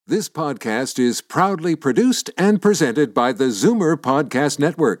This podcast is proudly produced and presented by the Zoomer Podcast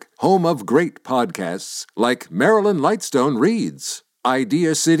Network, home of great podcasts like Marilyn Lightstone Reads,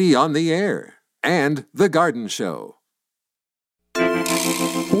 Idea City on the Air, and The Garden Show.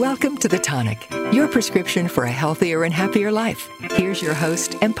 Welcome to The Tonic, your prescription for a healthier and happier life. Here's your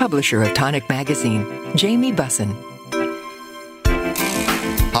host and publisher of Tonic Magazine, Jamie Bussin.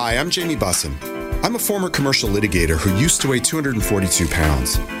 Hi, I'm Jamie Bussin. I'm a former commercial litigator who used to weigh 242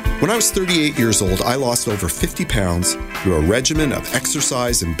 pounds. When I was 38 years old, I lost over 50 pounds through a regimen of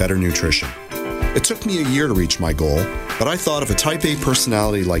exercise and better nutrition. It took me a year to reach my goal, but I thought if a type A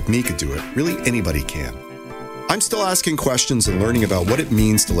personality like me could do it, really anybody can. I'm still asking questions and learning about what it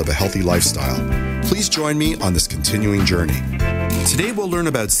means to live a healthy lifestyle. Please join me on this continuing journey. Today we'll learn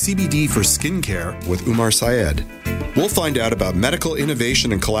about CBD for skincare with Umar Syed. We'll find out about medical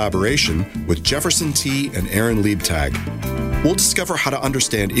innovation and collaboration with Jefferson T. and Aaron Liebtag. We'll discover how to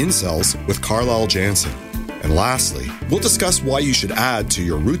understand incels with Carlisle Jansen. And lastly, we'll discuss why you should add to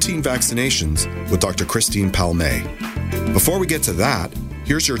your routine vaccinations with Dr. Christine Palmay. Before we get to that,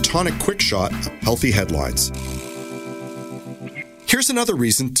 here's your Tonic Quick Shot of healthy headlines. Here's another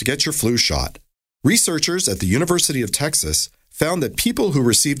reason to get your flu shot. Researchers at the University of Texas found that people who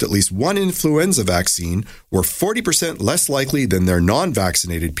received at least one influenza vaccine were 40% less likely than their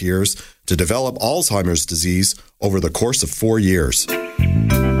non-vaccinated peers to develop Alzheimer's disease over the course of 4 years.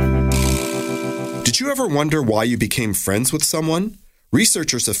 Did you ever wonder why you became friends with someone?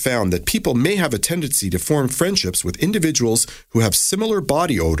 Researchers have found that people may have a tendency to form friendships with individuals who have similar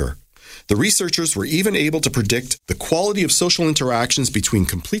body odor. The researchers were even able to predict the quality of social interactions between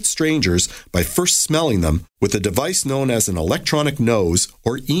complete strangers by first smelling them with a device known as an electronic nose,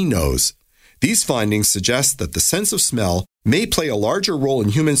 or e-nose. These findings suggest that the sense of smell may play a larger role in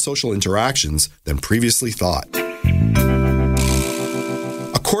human social interactions than previously thought.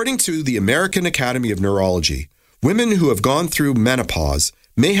 According to the American Academy of Neurology, women who have gone through menopause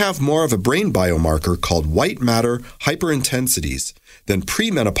may have more of a brain biomarker called white matter hyperintensities than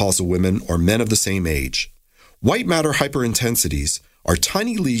premenopausal women or men of the same age. White matter hyperintensities are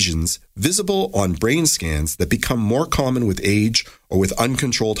tiny lesions visible on brain scans that become more common with age or with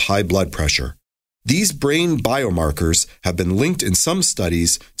uncontrolled high blood pressure. These brain biomarkers have been linked in some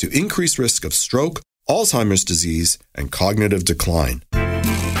studies to increased risk of stroke, Alzheimer's disease, and cognitive decline.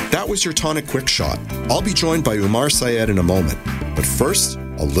 That was your Tonic Quick Shot. I'll be joined by Umar Syed in a moment. But first,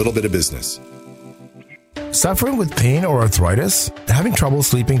 a little bit of business. Suffering with pain or arthritis? Having trouble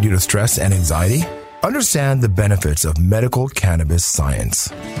sleeping due to stress and anxiety? Understand the benefits of medical cannabis science.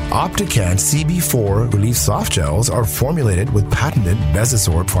 Optican CB4 Relief Soft Gels are formulated with patented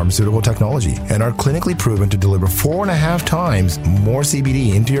Bezosorb pharmaceutical technology and are clinically proven to deliver 4.5 times more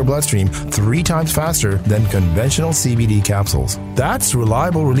CBD into your bloodstream 3 times faster than conventional CBD capsules. That's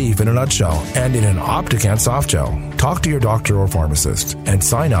reliable relief in a nutshell and in an Optican soft gel. Talk to your doctor or pharmacist and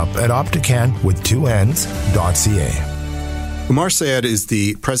sign up at optican.ca. Umar Syed is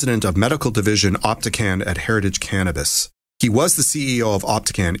the president of medical division Optican at Heritage Cannabis. He was the CEO of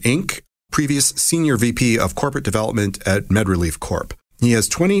Optican Inc., previous senior VP of corporate development at MedRelief Corp. He has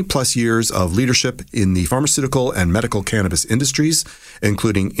 20 plus years of leadership in the pharmaceutical and medical cannabis industries,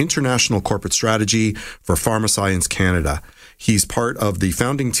 including international corporate strategy for Pharmascience Canada. He's part of the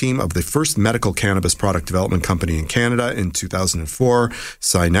founding team of the first medical cannabis product development company in Canada in 2004,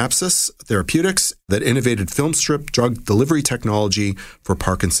 Synapsis Therapeutics, that innovated film strip drug delivery technology for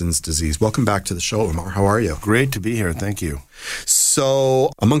Parkinson's disease. Welcome back to the show, Umar. How are you? Great to be here. Thank you. So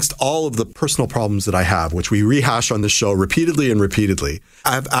amongst all of the personal problems that I have, which we rehash on the show repeatedly,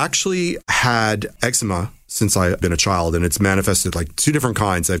 I've actually had eczema since I've been a child, and it's manifested like 2 different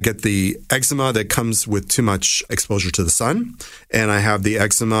kinds. I get the eczema that comes with too much exposure to the sun, and I have the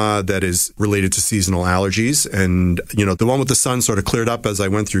eczema that is related to seasonal allergies. And, you know, the one with the sun sort of cleared up as I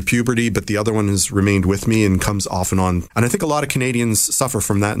went through puberty, but the other one has remained with me and comes off and on. And I think a lot of Canadians suffer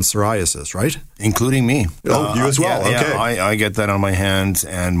from that in psoriasis, right? Including me. Oh, you as well. Yeah, okay. Yeah, I get that on my hands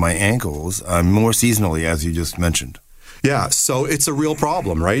and my ankles, more seasonally, as you just mentioned. Yeah, so it's a real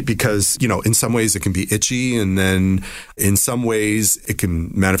problem, right? Because, you know, in some ways it can be itchy, and then in some ways it can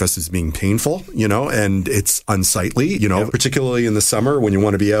manifest as being painful, you know, and it's unsightly, you know, particularly in the summer when you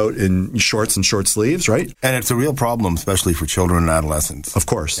want to be out in shorts and short sleeves, right? And it's a real problem, especially for children and adolescents. Of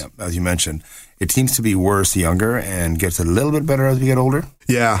course. Yeah, as you mentioned. it seems to be worse younger and gets a little bit better as we get older.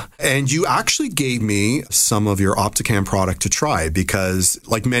 Yeah. And you actually gave me some of your Optecan product to try because,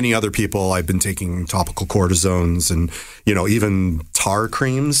 like many other people, I've been taking topical cortisones and, even tar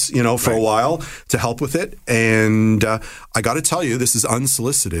creams, for a while to help with it. And I got to tell you, this is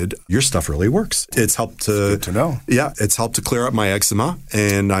unsolicited. Your stuff really works. It's helped to... Good to know. Yeah. It's helped to clear up my eczema.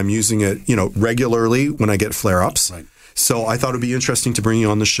 And I'm using it, regularly when I get flare-ups. Right. So I thought it would be interesting to bring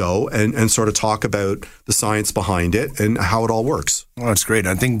you on the show and sort of talk about the science behind it and how it all works. Well, that's great.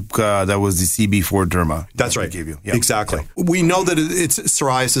 I think that was the CB4 Derma. That's right. I gave you. Yeah. Exactly. Yeah. We know that it's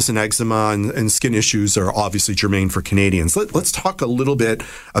psoriasis and eczema and skin issues are obviously germane for Canadians. Let's talk a little bit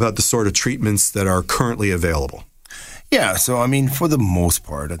about the sort of treatments that are currently available. Yeah. So, for the most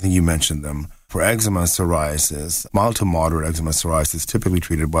part, I think you mentioned them. For eczema psoriasis, mild to moderate eczema psoriasis is typically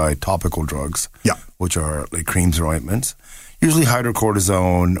treated by topical drugs, which are like creams or ointments, usually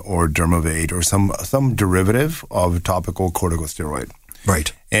hydrocortisone or Dermavate or some derivative of topical corticosteroid.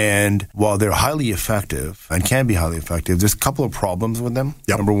 Right. And while they're highly effective and can be highly effective, there's a couple of problems with them.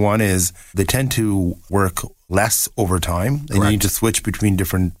 Yep. Number one is they tend to work less over time. And you need to switch between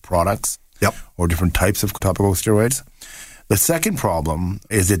different products or different types of topical steroids. The second problem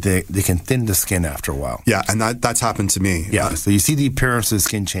is that they can thin the skin after a while. Yeah, and that's happened to me. Yeah, so you see the appearance of the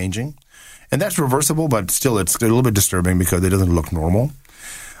skin changing. And that's reversible, but still it's a little bit disturbing because it doesn't look normal.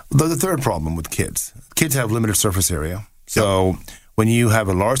 The third problem with kids have limited surface area. So when you have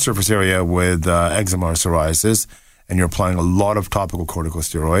a large surface area with eczema or psoriasis and you're applying a lot of topical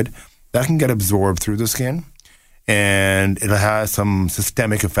corticosteroid, that can get absorbed through the skin. And it has some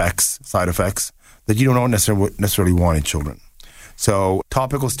systemic side effects, that you don't necessarily want in children. So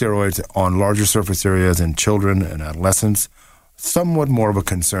topical steroids on larger surface areas in children and adolescents, somewhat more of a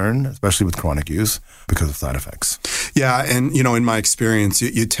concern, especially with chronic use, because of side effects. Yeah, and in my experience,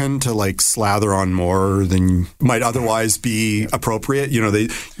 you tend to slather on more than might otherwise be appropriate.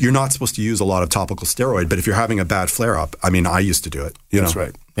 You're not supposed to use a lot of topical steroid, but if you're having a bad flare-up, I used to do it. That's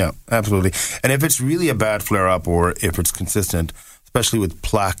right. Yeah, absolutely. And if it's really a bad flare-up or if it's consistent, especially with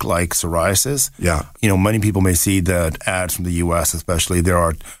plaque-like psoriasis. Yeah. Many people may see that ads from the U.S. especially. There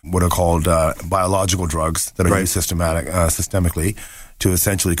are what are called biological drugs that are used systemically to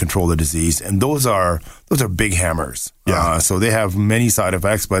essentially control the disease. And those are big hammers. Yeah. So they have many side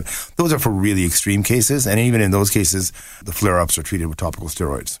effects, but those are for really extreme cases. And even in those cases, the flare-ups are treated with topical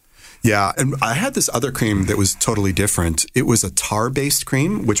steroids. Yeah, and I had this other cream that was totally different. It was a tar-based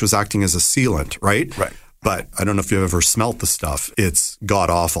cream, which was acting as a sealant, right? Right. But I don't know if you've ever smelt the stuff. It's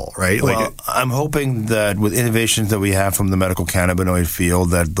god-awful, right? Well, I'm hoping that with innovations that we have from the medical cannabinoid field,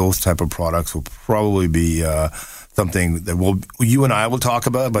 that those type of products will probably be something that you and I will talk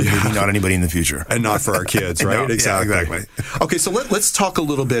about, but maybe not anybody in the future. And not for our kids, right? No, exactly. Yeah, exactly. Okay, so let's talk a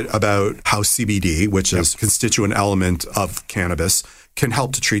little bit about how CBD, which is a constituent element of cannabis, can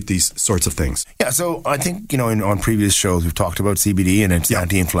help to treat these sorts of things. Yeah, so I think, on previous shows we've talked about CBD and its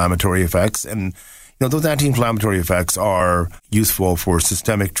anti-inflammatory effects. And those anti-inflammatory effects are useful for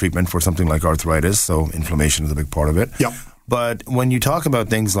systemic treatment for something like arthritis, so inflammation is a big part of it. Yep. But when you talk about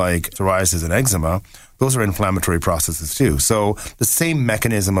things like psoriasis and eczema, those are inflammatory processes too. So the same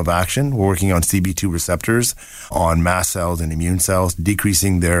mechanism of action, we're working on CB2 receptors on mast cells and immune cells,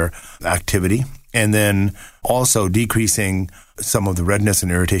 decreasing their activity, and then also decreasing some of the redness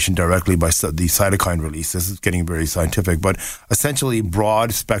and irritation directly by the cytokine release. This is getting very scientific, but essentially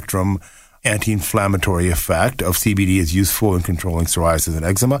broad spectrum anti-inflammatory effect of CBD is useful in controlling psoriasis and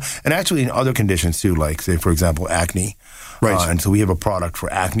eczema, and actually in other conditions too, like, say, for example, acne. Right. And so we have a product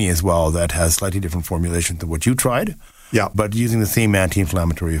for acne as well that has slightly different formulation than what you tried, but using the same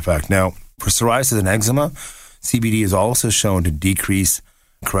anti-inflammatory effect. Now, for psoriasis and eczema, CBD is also shown to decrease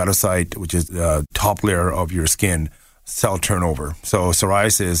keratocyte, which is the top layer of your skin, cell turnover. So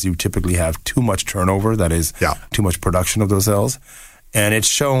psoriasis, you typically have too much turnover, that is, too much production of those cells. And it's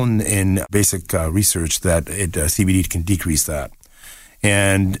shown in basic research that CBD can decrease that.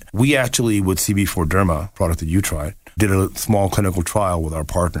 And we actually, with CB4 Derma, product that you tried, did a small clinical trial with our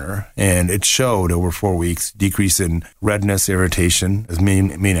partner, and it showed over 4 weeks decrease in redness, irritation as main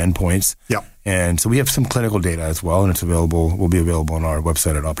endpoints. Yep. And so we have some clinical data as well, and will be available on our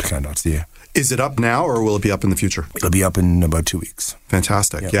website at optecan.ca. Is it up now or will it be up in the future? It'll be up in about 2 weeks.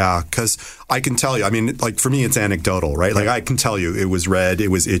 Fantastic. Yeah, because I can tell you, for me, it's anecdotal, right? Like, I can tell you it was red, it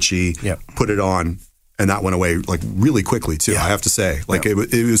was itchy, put it on, and that went away really quickly too, I have to say.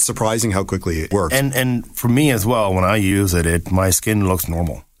 It was surprising how quickly it worked. And for me as well, when I use it, my skin looks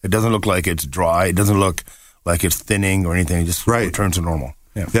normal. It doesn't look like it's dry. It doesn't look like it's thinning or anything. It just returns to normal.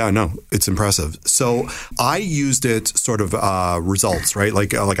 Yeah, no, it's impressive. So I used it sort of results, right?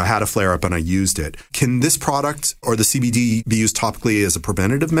 Like I had a flare-up and I used it. Can this product or the CBD be used topically as a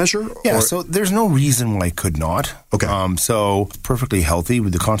preventative measure? Yeah, so there's no reason why it could not. Okay. So perfectly healthy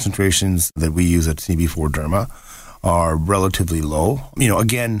with the concentrations that we use at CB4 Derma are relatively low.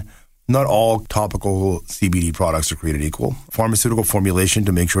 Again, not all topical CBD products are created equal. Pharmaceutical formulation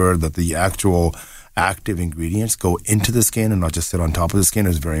to make sure that the actual active ingredients go into the skin and not just sit on top of the skin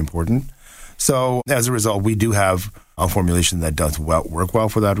is very important. So as a result, we do have a formulation that does work well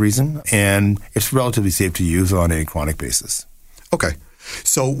for that reason, and it's relatively safe to use on a chronic basis. Okay.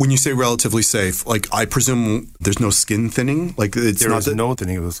 So when you say relatively safe, like I presume there's no skin thinning? Like it's there is no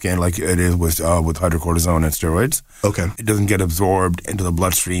thinning of the skin like it is with hydrocortisone and steroids. Okay. It doesn't get absorbed into the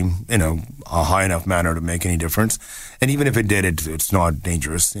bloodstream in a high enough manner to make any difference. And even if it did, it's not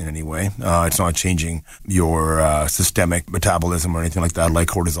dangerous in any way. It's not changing your systemic metabolism or anything like that like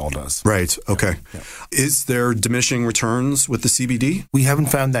cortisol does. Right. Okay. Yeah. Is there diminishing returns with the CBD? We haven't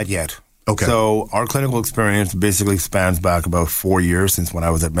found that yet. Okay. So our clinical experience basically spans back about 4 years since when I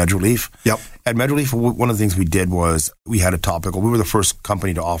was at MedRelief. Yep. At MedRelief, one of the things we did was we had a topical. We were the first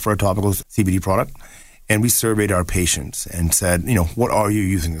company to offer a topical CBD product. And we surveyed our patients and said, what are you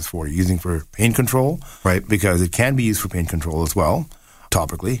using this for? Are you using for pain control? Right. Because it can be used for pain control as well,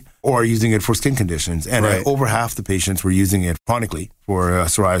 topically, or using it for skin conditions. And over half the patients were using it chronically for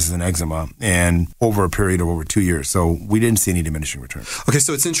psoriasis and eczema, and over a period of over 2 years. So we didn't see any diminishing returns. Okay,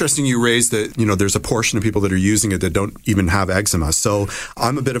 so it's interesting you raised that, there's a portion of people that are using it that don't even have eczema. So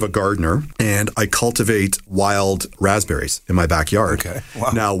I'm a bit of a gardener, and I cultivate wild raspberries in my backyard. Okay.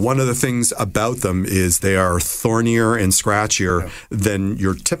 Wow. Now, one of the things about them is they are thornier and scratchier than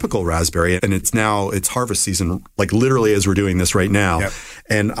your typical raspberry, and it's harvest season, like literally as we're doing this right now. Yep.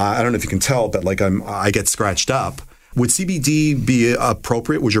 And I don't know if you can tell, but like I get scratched up. Would CBD be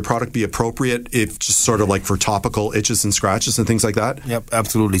appropriate? Would your product be appropriate if just sort of like for topical itches and scratches and things like that? Yep,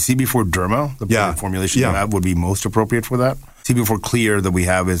 absolutely. CB4 Derma, the formulation you have, would be most appropriate for that. CB4 Clear that we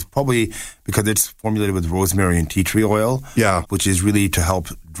have is probably because it's formulated with rosemary and tea tree oil, which is really to help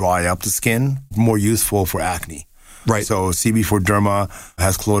dry up the skin, more useful for acne. Right. So CB4 Derma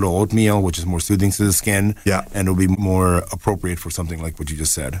has colloidal oatmeal, which is more soothing to the skin. Yeah. And it'll be more appropriate for something like what you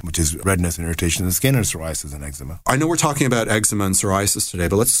just said, which is redness and irritation of the skin, or psoriasis and eczema. I know we're talking about eczema and psoriasis today,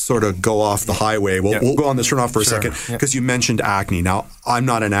 but let's sort of go off the highway. We'll go on this turn off for a second because you mentioned acne. Now, I'm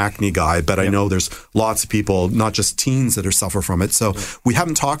not an acne guy, but I know there's lots of people, not just teens, that suffer from it. So we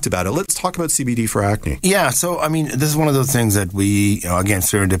haven't talked about it. Let's talk about CBD for acne. Yeah. So, this is one of those things that we, again,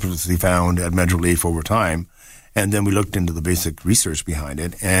 serendipitously found at MedRelief over time. And then we looked into the basic research behind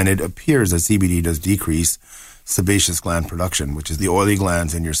it, and it appears that CBD does decrease sebaceous gland production, which is the oily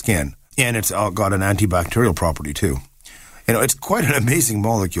glands in your skin. And it's got an antibacterial property, too. It's quite an amazing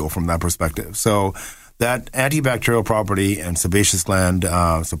molecule from that perspective. So that antibacterial property and sebaceous gland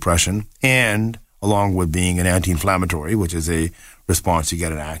suppression, and along with being an anti-inflammatory, which is a response you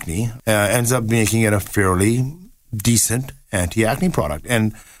get in acne, ends up making it a fairly decent anti-acne product.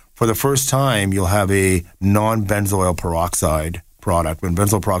 And for the first time, you'll have a non-benzoyl peroxide product. And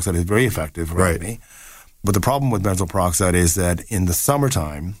benzoyl peroxide is very effective for acne. But the problem with benzoyl peroxide is that in the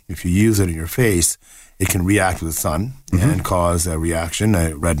summertime, if you use it in your face, it can react with the sun and cause a reaction,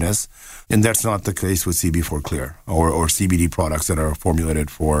 a redness. And that's not the case with CB4 Clear or CBD products that are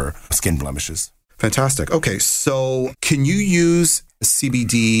formulated for skin blemishes. Fantastic. Okay, so can you use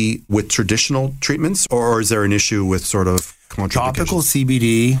CBD with traditional treatments, or is there an issue with sort of topical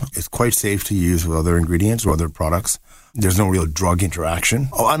CBD is quite safe to use with other ingredients or other products. There's no real drug interaction.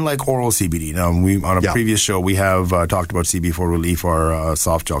 Unlike oral CBD. Now, on a previous show, we have talked about CB4 Relief, our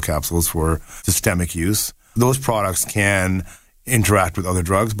soft gel capsules for systemic use. Those products can interact with other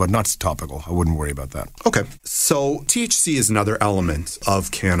drugs, but not topical. I wouldn't worry about that. Okay. So THC is another element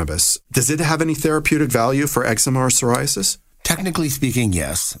of cannabis. Does it have any therapeutic value for eczema or psoriasis? Technically speaking,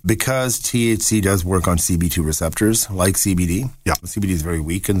 yes, because THC does work on CB2 receptors like CBD. Yeah. CBD is very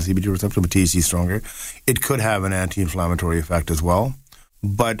weak in the CB2 receptor, but THC is stronger. It could have an anti-inflammatory effect as well.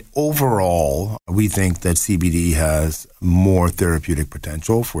 But overall, we think that CBD has more therapeutic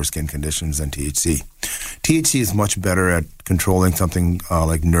potential for skin conditions than THC. THC is much better at controlling something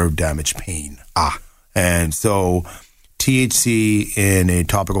like nerve damage pain. And so THC in a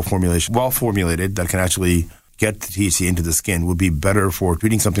topical formulation, well formulated, that can actually get the THC into the skin would be better for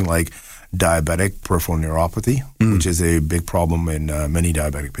treating something like diabetic peripheral neuropathy, which is a big problem in many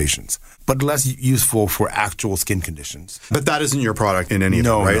diabetic patients, but less useful for actual skin conditions. But that isn't your product in any of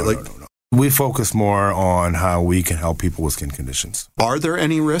them, right? No. We focus more on how we can help people with skin conditions. Are there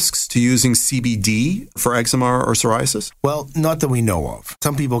any risks to using CBD for eczema or psoriasis? Well, not that we know of.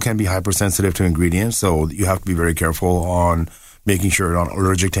 Some people can be hypersensitive to ingredients, so you have to be very careful on making sure you're not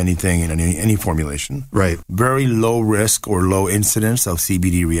allergic to anything in any formulation. Right. Very low risk or low incidence of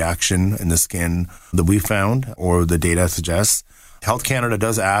CBD reaction in the skin that we found, or the data suggests. Health Canada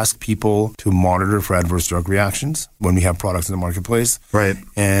does ask people to monitor for adverse drug reactions when we have products in the marketplace. Right.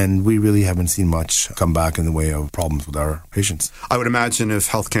 And we really haven't seen much come back in the way of problems with our patients. I would imagine if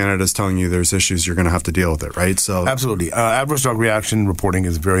Health Canada is telling you there's issues, you're going to have to deal with it, right? So Absolutely. Adverse drug reaction reporting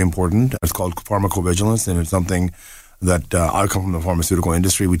is very important. It's called pharmacovigilance, and it's something that I come from the pharmaceutical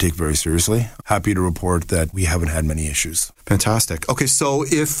industry. We take very seriously. Happy to report that we haven't had many issues. Fantastic. Okay, so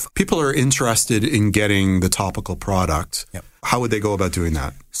if people are interested in getting the topical product, how would they go about doing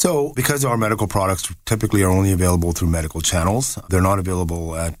that? So because our medical products typically are only available through medical channels, they're not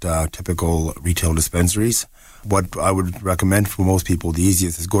available at typical retail dispensaries. What I would recommend for most people, the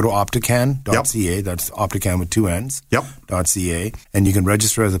easiest is go to optican.ca. That's Optican with 2 N's. .ca. And you can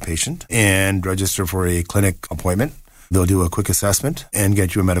register as a patient and register for a clinic appointment. They'll do a quick assessment and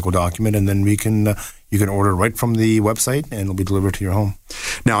get you a medical document, and then you can order right from the website, and it'll be delivered to your home.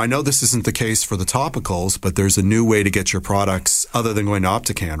 Now, I know this isn't the case for the topicals, but there's a new way to get your products other than going to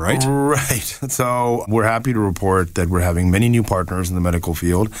Optican, right? Right. So we're happy to report that we're having many new partners in the medical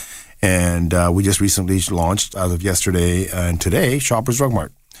field, and we just recently launched, as of yesterday and today, Shoppers Drug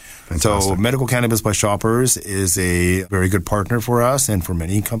Mart. Fantastic. So Medical Cannabis by Shoppers is a very good partner for us and for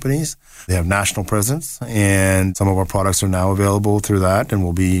many companies. They have national presence, and some of our products are now available through that, and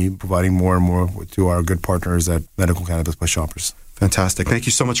we'll be providing more and more to our good partners at Medical Cannabis by Shoppers. Fantastic. Thank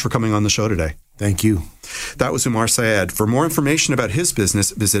you so much for coming on the show today. Thank you. That was Umar Syed. For more information about his business,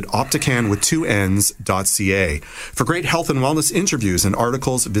 visit optican.ca. For great health and wellness interviews and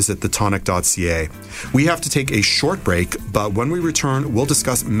articles, visit thetonic.ca. We have to take a short break, but when we return, we'll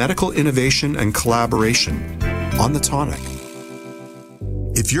discuss medical innovation and collaboration on The Tonic.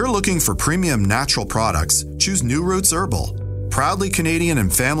 If you're looking for premium natural products, choose New Roots Herbal. Proudly Canadian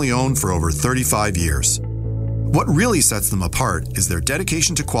and family-owned for over 35 years. What really sets them apart is their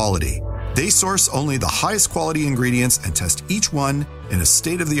dedication to quality. They source only the highest quality ingredients and test each one in a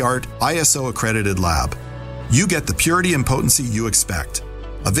state-of-the-art ISO-accredited lab. You get the purity and potency you expect.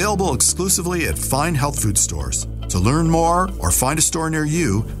 Available exclusively at fine health food stores. To learn more or find a store near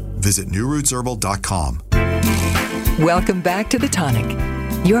you, visit newrootsherbal.com. Welcome back to The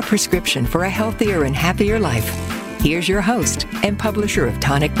Tonic, your prescription for a healthier and happier life. Here's your host and publisher of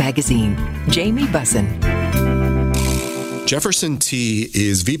Tonic Magazine, Jamie Bussin. Jefferson T.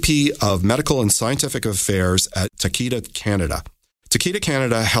 is VP of Medical and Scientific Affairs at Takeda Canada. Takeda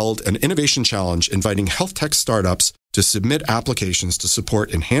Canada held an innovation challenge inviting health tech startups to submit applications to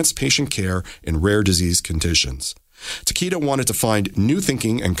support enhanced patient care in rare disease conditions. Takeda wanted to find new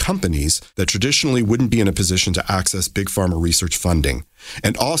thinking and companies that traditionally wouldn't be in a position to access big pharma research funding,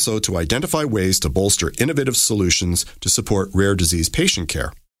 and also to identify ways to bolster innovative solutions to support rare disease patient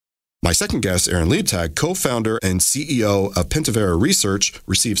care. My second guest, Aaron Liebtag, co-founder and CEO of Pentavere Research,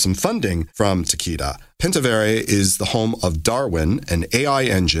 received some funding from Takeda. Pentavere is the home of Darwin, an AI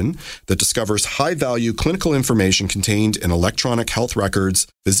engine that discovers high-value clinical information contained in electronic health records,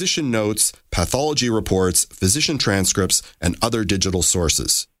 physician notes, pathology reports, physician transcripts, and other digital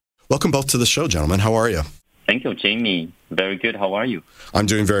sources. Welcome both to the show, gentlemen. How are you? Thank you, Jamie. Very good. How are you? I'm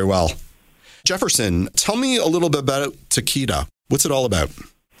doing very well. Jefferson, tell me a little bit about Takeda. What's it all about?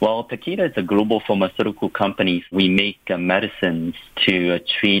 Well, Takeda is a global pharmaceutical company. We make medicines to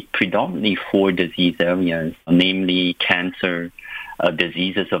treat predominantly 4 disease areas, namely cancer,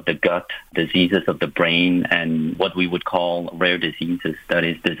 diseases of the gut, diseases of the brain, and what we would call rare diseases, that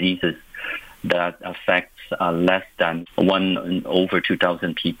is diseases that affects less than 1 over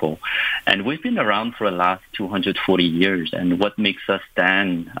 2,000 people. And we've been around for the last 240 years, and what makes us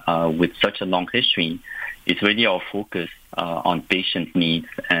stand with such a long history is really our focus on patient needs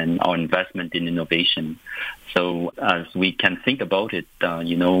and our investment in innovation. So as we can think about it,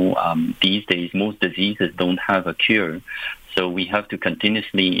 these days most diseases don't have a cure. So we have to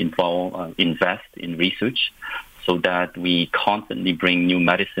continuously invest in research so that we constantly bring new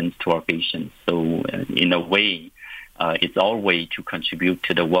medicines to our patients. So in a way, it's our way to contribute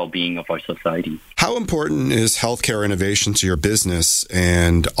to the well-being of our society. How important is healthcare innovation to your business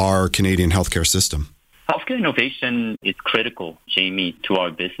and our Canadian healthcare system? Healthcare innovation is critical, Jamie, to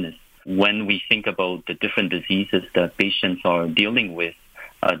our business. When we think about the different diseases that patients are dealing with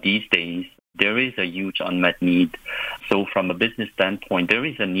these days, there is a huge unmet need. So from a business standpoint, there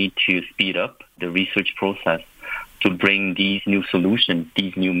is a need to speed up the research process to bring these new solutions,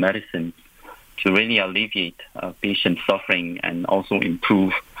 these new medicines to really alleviate patient suffering and also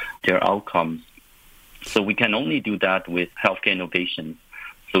improve their outcomes. So we can only do that with healthcare innovations.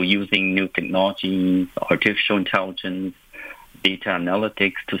 So using new technologies, artificial intelligence, data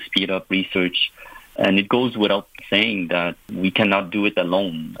analytics to speed up research. And it goes without saying that we cannot do it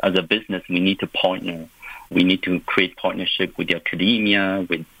alone. As a business, we need to partner. We need to create partnership with the academia,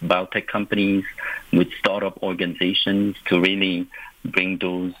 with biotech companies, with startup organizations to really bring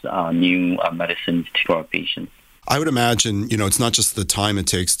those new medicines to our patients. I would imagine, it's not just the time it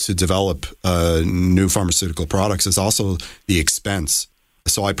takes to develop new pharmaceutical products, it's also the expense.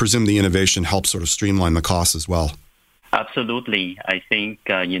 So I presume the innovation helps sort of streamline the costs as well. Absolutely. I think,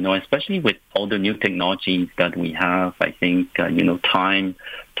 especially with all the new technologies that we have, I think, time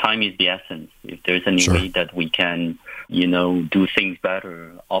is the essence. If there's any way that we can, do things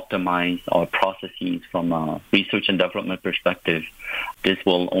better, optimize our processes from a research and development perspective, this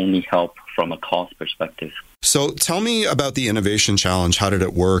will only help from a cost perspective. So tell me about the Innovation Challenge. How did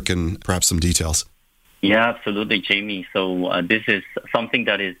it work, and perhaps some details? Yeah, absolutely, Jamie. So this is something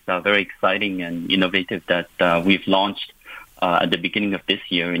that is very exciting and innovative that we've launched at the beginning of this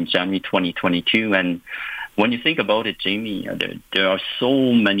year in January 2022. And when you think about it, Jamie, there are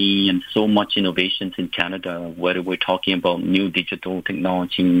so many and so much innovations in Canada, whether we're talking about new digital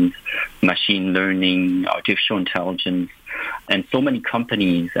technologies, machine learning, artificial intelligence, and so many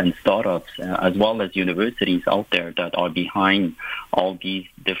companies and startups, as well as universities out there that are behind all these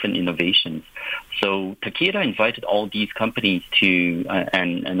different innovations. So Takeda invited all these companies to,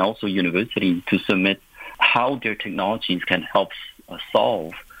 and also universities, to submit how their technologies can help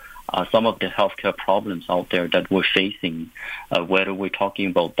solve some of the healthcare problems out there that we're facing, whether we're talking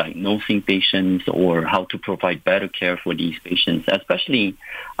about diagnosing patients or how to provide better care for these patients, especially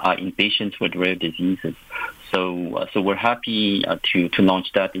in patients with rare diseases. So we're happy to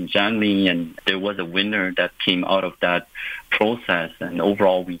launch that in January, and there was a winner that came out of that process. And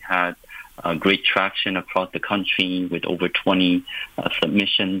overall, we had great traction across the country with over 20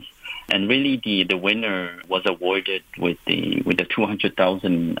 submissions. And really, the winner was awarded with the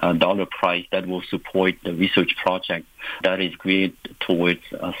 $200,000 prize that will support the research project that is geared towards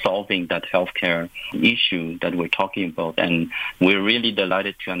solving that healthcare issue that we're talking about. And we're really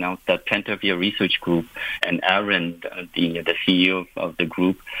delighted to announce that Pentavere Research Group and Aaron, the CEO of the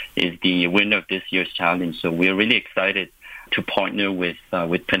group, is the winner of this year's challenge. So we're really excited to partner with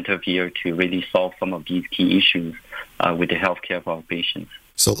Pentavere to really solve some of these key issues with the healthcare of our patients.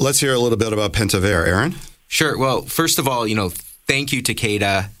 So let's hear a little bit about Pentavere. Aaron? Sure. Well, first of all, thank you,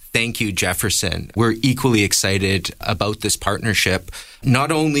 Takeda. Thank you, Jefferson. We're equally excited about this partnership.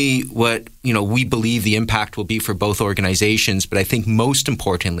 Not only what, we believe the impact will be for both organizations, but I think most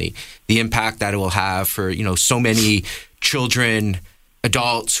importantly, the impact that it will have for, so many children,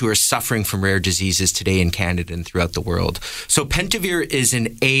 adults who are suffering from rare diseases today in Canada and throughout the world. So Pentavere is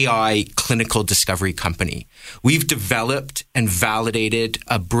an AI clinical discovery company. We've developed and validated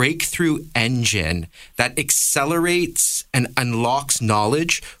a breakthrough engine that accelerates and unlocks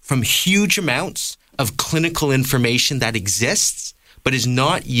knowledge from huge amounts of clinical information that exists but is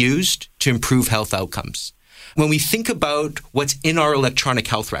not used to improve health outcomes. When we think about what's in our electronic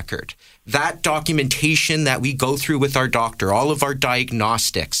health record, that documentation that we go through with our doctor, all of our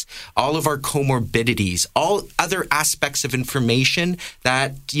diagnostics, all of our comorbidities, all other aspects of information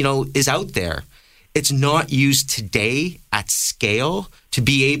that, is out there, it's not used today at scale to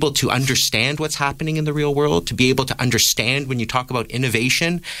be able to understand what's happening in the real world, to be able to understand when you talk about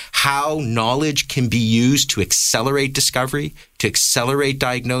innovation, how knowledge can be used to accelerate discovery, to accelerate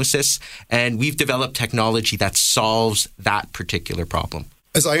diagnosis. And we've developed technology that solves that particular problem.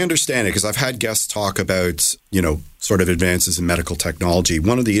 As I understand it, because I've had guests talk about, sort of advances in medical technology,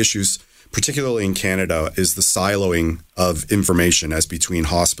 one of the issues, particularly in Canada, is the siloing of information as between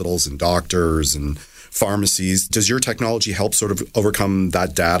hospitals and doctors and pharmacies. Does your technology help sort of overcome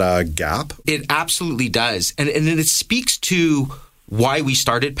that data gap? It absolutely does. And it speaks to why we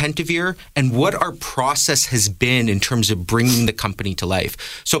started Pentavere and what our process has been in terms of bringing the company to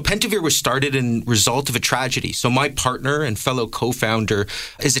life. So Pentavere was started in result of a tragedy. So my partner and fellow co-founder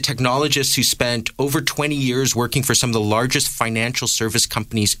is a technologist who spent over 20 years working for some of the largest financial service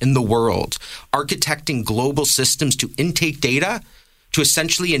companies in the world, architecting global systems to intake data to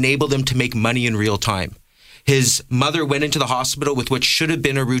essentially enable them to make money in real time. His mother went into the hospital with what should have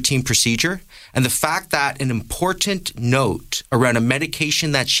been a routine procedure. And the fact that an important note around a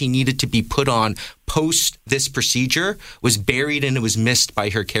medication that she needed to be put on post this procedure was buried and it was missed by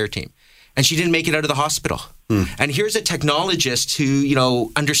her care team. And she didn't make it out of the hospital. And here's a technologist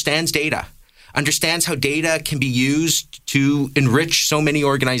who, understands data, understands how data can be used to enrich so many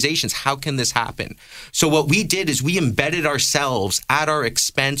organizations. How can this happen? So what we did is we embedded ourselves at our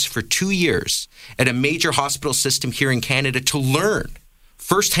expense for 2 years at a major hospital system here in Canada to learn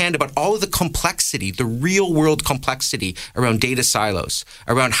firsthand about all of the complexity, the real world complexity around data silos,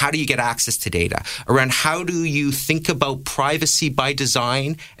 around how do you get access to data, around how do you think about privacy by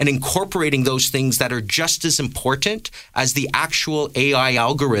design and incorporating those things that are just as important as the actual AI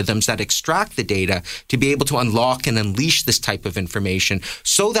algorithms that extract the data to be able to unlock and unleash this type of information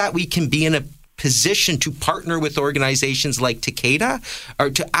so that we can be in a position to partner with organizations like Takeda or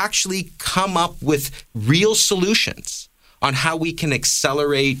to actually come up with real solutions on how we can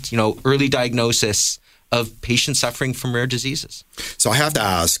accelerate, early diagnosis of patients suffering from rare diseases. So I have to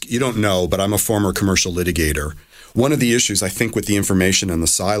ask, you don't know, but I'm a former commercial litigator. One of the issues, I think, with the information and the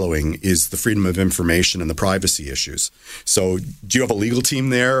siloing is the freedom of information and the privacy issues. So do you have a legal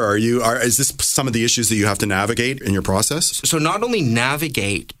team there? Is this some of the issues that you have to navigate in your process? So not only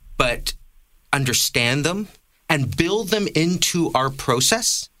navigate, but understand them and build them into our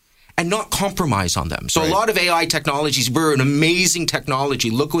process and not compromise on them. So right. A lot of AI technologies, we're an amazing technology.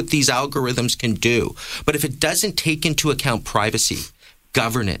 Look what these algorithms can do. But if it doesn't take into account privacy,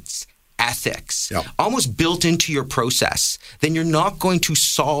 governance, ethics, almost built into your process, then you're not going to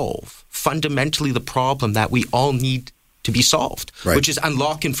solve fundamentally the problem that we all need to be solved, which is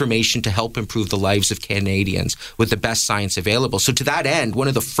unlock information to help improve the lives of Canadians with the best science available. So to that end, one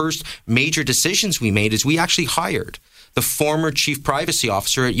of the first major decisions we made is we actually hired the former chief privacy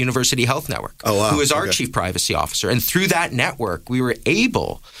officer at University Health Network, who is our chief privacy officer. And through that network, we were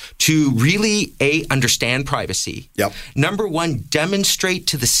able to really, understand privacy. Number one, demonstrate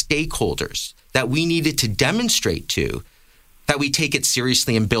to the stakeholders that we needed to demonstrate to that we take it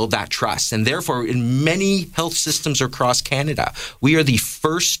seriously and build that trust. And therefore, in many health systems across Canada, we are the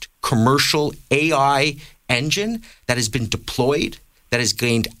first commercial AI engine that has been deployed, that has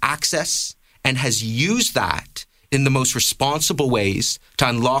gained access, and has used that in the most responsible ways to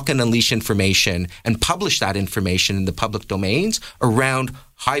unlock and unleash information and publish that information in the public domains around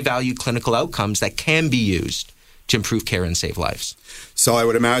high-value clinical outcomes that can be used to improve care and save lives. So I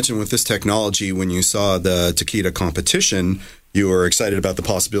would imagine with this technology, when you saw the Takeda competition, you were excited about the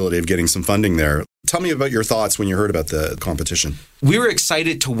possibility of getting some funding there. Tell me about your thoughts when you heard about the competition. We were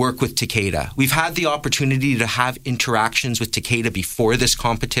excited to work with Takeda. We've had the opportunity to have interactions with Takeda before this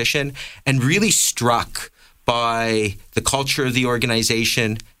competition and really struck by the culture of the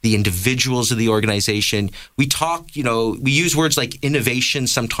organization, the individuals of the organization. We talk, we use words like innovation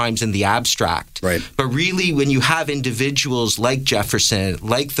sometimes in the abstract. Right. But really, when you have individuals like Jefferson,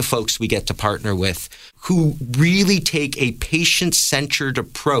 like the folks we get to partner with, who really take a patient-centered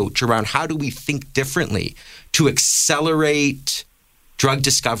approach around how do we think differently to accelerate drug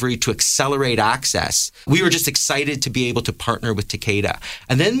discovery, to accelerate access, we were just excited to be able to partner with Takeda.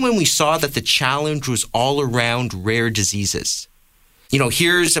 And then when we saw that the challenge was all around rare diseases,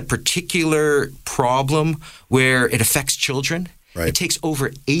 here's a particular problem where it affects children. Right. It takes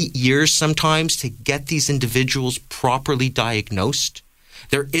over 8 years sometimes to get these individuals properly diagnosed.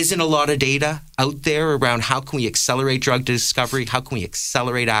 There isn't a lot of data out there around how can we accelerate drug discovery, how can we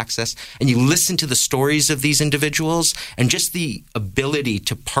accelerate access. And you listen to the stories of these individuals and just the ability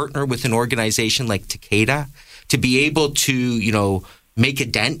to partner with an organization like Takeda to be able to, make a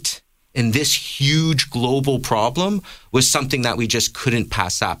dent in this huge global problem was something that we just couldn't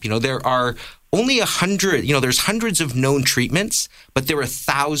pass up. There are only 100, there's hundreds of known treatments, but there are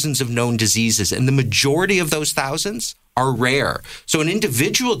thousands of known diseases. And the majority of those thousands are rare. So an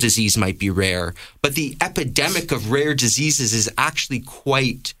individual disease might be rare, but the epidemic of rare diseases is actually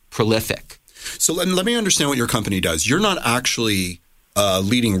quite prolific. So let me understand what your company does. You're not actually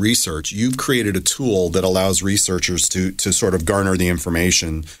leading research. You've created a tool that allows researchers to sort of garner the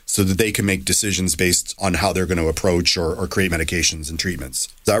information so that they can make decisions based on how they're going to approach or create medications and treatments.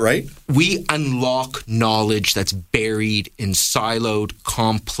 Is that right? We unlock knowledge that's buried in siloed,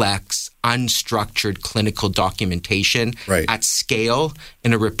 complex, unstructured clinical documentation at scale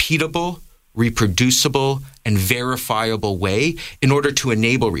in a repeatable, reproducible, and verifiable way in order to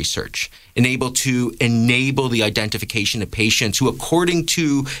enable research, enable the identification of patients who, according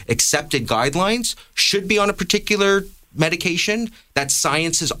to accepted guidelines, should be on a particular medication that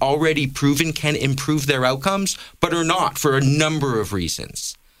science has already proven can improve their outcomes, but are not for a number of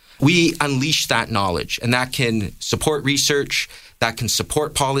reasons. We unleash that knowledge, and that can support research, that can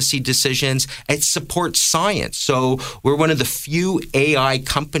support policy decisions, it supports science. So we're one of the few AI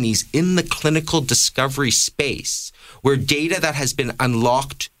companies in the clinical discovery space where data that has been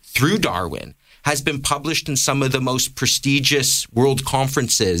unlocked through Darwin has been published in some of the most prestigious world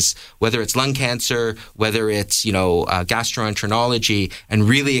conferences, whether it's lung cancer, whether it's, gastroenterology, and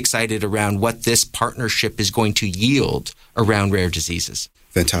really excited around what this partnership is going to yield around rare diseases.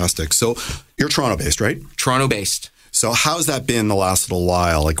 Fantastic. So you're Toronto-based, right? Toronto-based. So how's that been the last little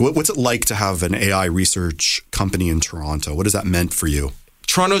while? Like, what's it like to have an AI research company in Toronto? What has that meant for you?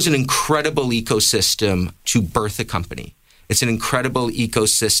 Toronto's an incredible ecosystem to birth a company. It's an incredible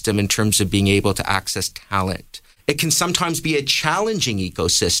ecosystem in terms of being able to access talent. It can sometimes be a challenging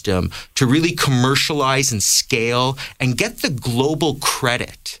ecosystem to really commercialize and scale and get the global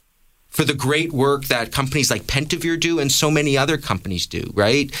credit for the great work that companies like Pentavere do and so many other companies do,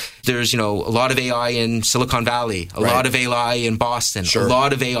 right? There's, a lot of AI in Silicon Valley, a lot of AI in Boston, a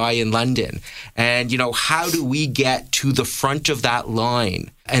lot of AI in London. And, how do we get to the front of that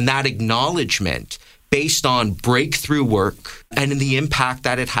line and that acknowledgement based on breakthrough work and in the impact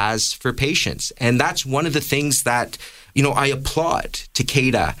that it has for patients? And that's one of the things that I applaud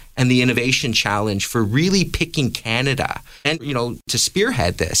Takeda and the Innovation Challenge for really picking Canada and, to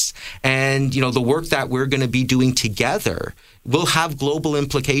spearhead this. And, the work that we're going to be doing together will have global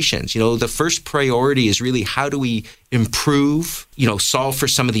implications. The first priority is really how do we improve, solve for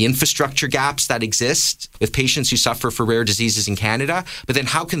some of the infrastructure gaps that exist with patients who suffer for rare diseases in Canada. But then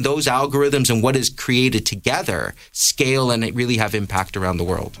how can those algorithms and what is created together scale and really have impact around the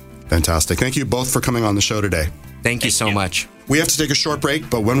world? Fantastic. Thank you both for coming on the show today. Thank you so much. We have to take a short break,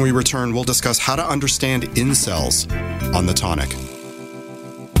 but when we return, we'll discuss how to understand incels on The Tonic.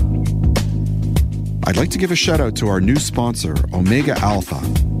 I'd like to give a shout out to our new sponsor, Omega Alpha.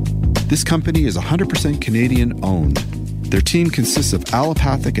 This company is 100% Canadian owned. Their team consists of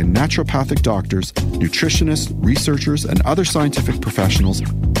allopathic and naturopathic doctors, nutritionists, researchers, and other scientific professionals,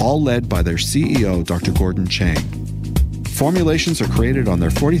 all led by their CEO, Dr. Gordon Chang. Formulations are created on their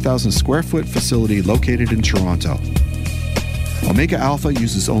 40,000 square foot facility located in Toronto. Omega Alpha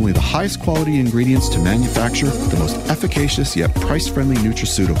uses only the highest quality ingredients to manufacture the most efficacious yet price-friendly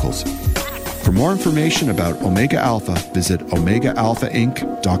nutraceuticals. For more information about Omega Alpha, visit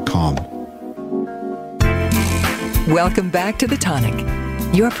OmegaAlphaInc.com. Welcome back to The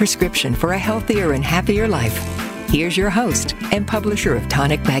Tonic, your prescription for a healthier and happier life. Here's your host and publisher of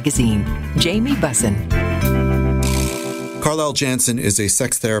Tonic Magazine, Jamie Bussin. Carlyle Jansen is a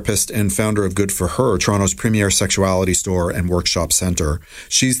sex therapist and founder of Good for Her, Toronto's premier sexuality store and workshop center.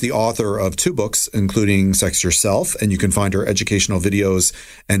 She's the author of 2 books, including Sex Yourself, and you can find her educational videos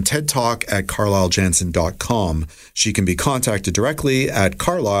and TED Talk at carlylejansen.com. She can be contacted directly at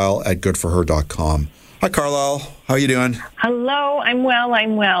carlyle@goodforher.com. Hi, Carlyle. How are you doing? Hello. I'm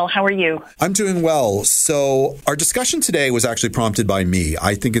well. How are you? I'm doing well. So our discussion today was actually prompted by me.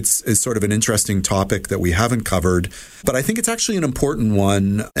 I think it's sort of an interesting topic that we haven't covered, but I think it's actually an important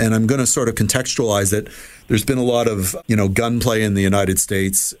one, and I'm going to sort of contextualize it. There's been a lot of, gunplay in the United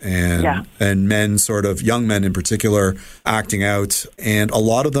States and men, sort of young men in particular, acting out. And a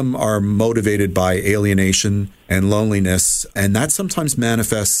lot of them are motivated by alienation and loneliness. And that sometimes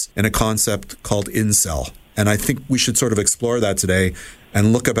manifests in a concept called incel. And I think we should sort of explore that today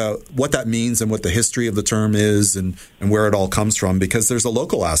and look about what that means and what the history of the term is and where it all comes from, because there's a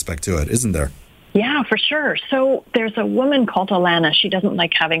local aspect to it, isn't there? Yeah, for sure. So there's a woman called Alana. She doesn't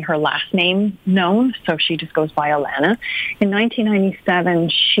like having her last name known, so she just goes by Alana. In 1997,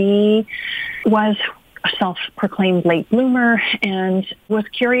 she was a self-proclaimed late bloomer and was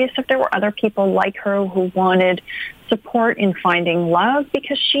curious if there were other people like her who wanted support in finding love,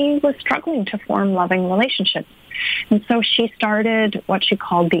 because she was struggling to form loving relationships. And so she started what she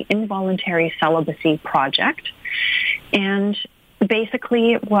called the Involuntary Celibacy Project. And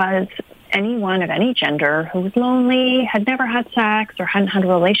basically it was anyone of any gender who was lonely, had never had sex or hadn't had a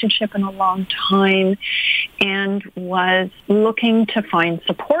relationship in a long time, and was looking to find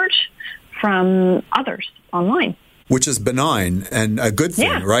support from others online. Which is benign and a good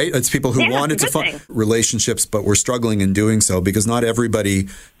thing, right? It's people who wanted to find relationships but were struggling in doing so, because not everybody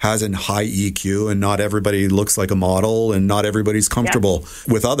has a high EQ and not everybody looks like a model and not everybody's comfortable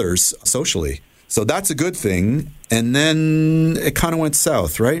with others socially. So that's a good thing. And then it kind of went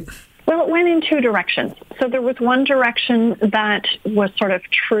south, right? Well, it went in 2 directions. So there was one direction that was sort of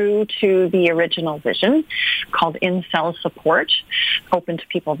true to the original vision, called incel support, open to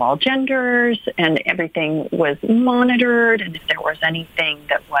people of all genders, and everything was monitored. And if there was anything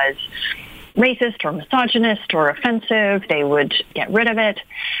that was racist or misogynist or offensive, they would get rid of it.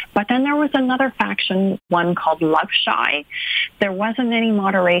 But then there was another faction, one called Love Shy. There wasn't any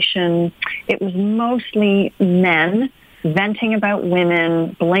moderation. It was mostly men venting about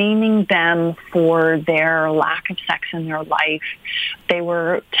women, blaming them for their lack of sex in their life. They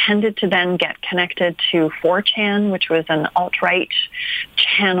were tended to then get connected to 4chan, which was an alt-right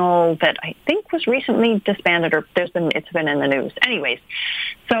channel that I think was recently disbanded, or it's been in the news. Anyways,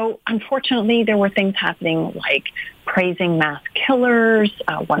 so unfortunately, there were things happening like praising mass killers.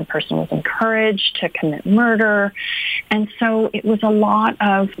 One person was encouraged to commit murder. And so it was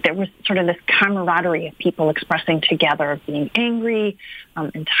there was sort of this camaraderie of people expressing together, of being angry,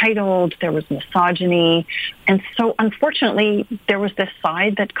 entitled. There was misogyny. And so unfortunately, there was this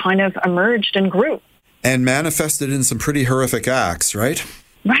side that kind of emerged and grew. And manifested in some pretty horrific acts, right?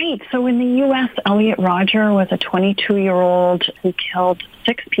 Right. So in the U.S., Elliot Rodger was a 22-year-old who killed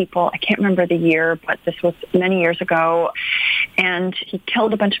 6 people. I can't remember the year, but this was many years ago. And he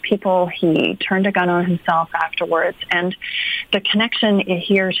killed a bunch of people. He turned a gun on himself afterwards. And the connection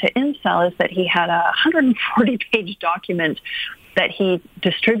here to incel is that he had a 140-page document that he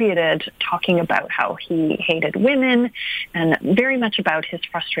distributed talking about how he hated women and very much about his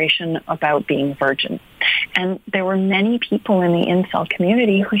frustration about being virgin. And there were many people in the incel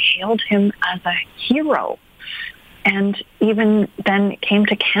community who hailed him as a hero. And even then it came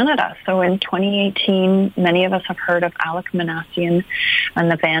to Canada. So in 2018, many of us have heard of Alek Minassian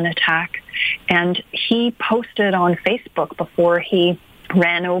and the van attack. And he posted on Facebook before he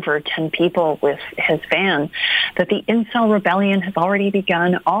ran over 10 people with his van that the incel rebellion has already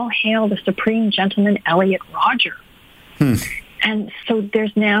begun. All hail the supreme gentleman, Elliot Rodger. And so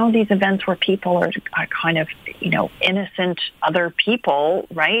there's now these events where people are kind of, innocent other people,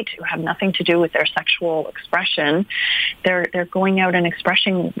 right, who have nothing to do with their sexual expression. They're going out and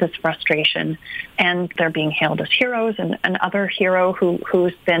expressing this frustration, and they're being hailed as heroes. And another hero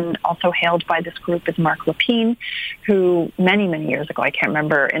who's been also hailed by this group is Marc Lépine, who many, many years ago, I can't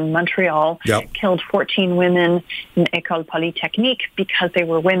remember, in Montreal, killed 14 women in École Polytechnique because they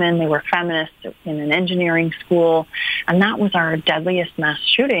were women, they were feminists in an engineering school. And that was our deadliest mass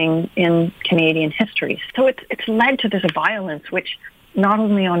shooting in Canadian history. So it's led to this violence, which not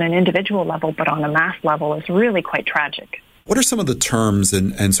only on an individual level, but on a mass level is really quite tragic. What are some of the terms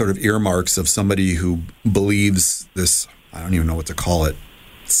and sort of earmarks of somebody who believes this, I don't even know what to call it,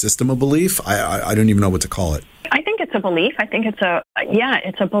 system of belief? I don't even know what to call it. I think it's a belief. I think it's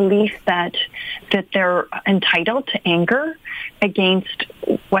a belief that they're entitled to anger against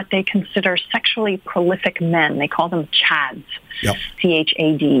what they consider sexually prolific men. They call them Chads,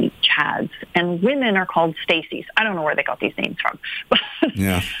 C-H-A-D, Chads. And women are called Stacys. I don't know where they got these names from. But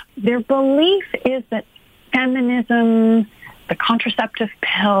their belief is that feminism, the contraceptive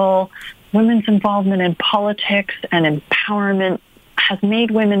pill, women's involvement in politics and empowerment has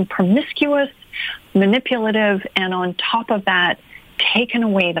made women promiscuous, manipulative, and on top of that, taken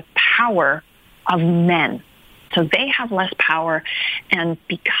away the power of men. So they have less power, and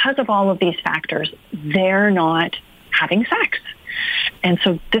because of all of these factors, they're not having sex. And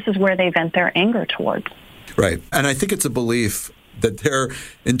so this is where they vent their anger towards. Right. And I think it's a belief that they're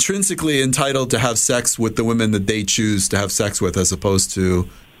intrinsically entitled to have sex with the women that they choose to have sex with, as opposed to,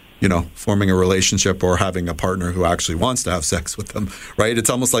 forming a relationship or having a partner who actually wants to have sex with them, right? It's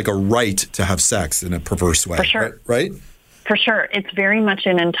almost like a right to have sex in a perverse way. For sure. Right? For sure. It's very much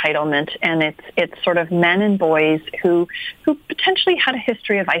an entitlement, and it's sort of men and boys who potentially had a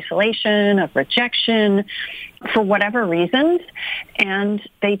history of isolation, of rejection, for whatever reasons, and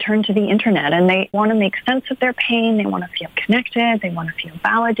they turn to the internet and they want to make sense of their pain, they want to feel connected, they want to feel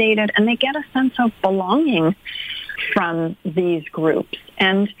validated, and they get a sense of belonging from these groups.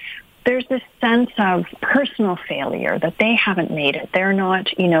 And there's this sense of personal failure, that they haven't made it. They're not,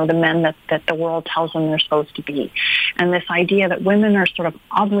 the men that the world tells them they're supposed to be. And this idea that women are sort of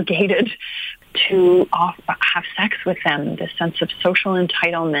obligated to have sex with them, this sense of social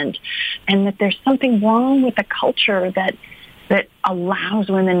entitlement, and that there's something wrong with the culture that allows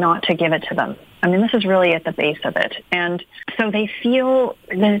women not to give it to them. I mean, this is really at the base of it. And so they feel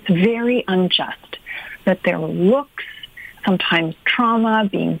that it's very unjust, that their looks, sometimes trauma,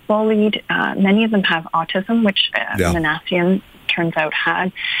 being bullied. Many of them have autism, which Minassian turns out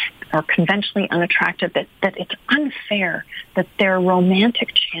had, or conventionally unattractive, that it's unfair, that their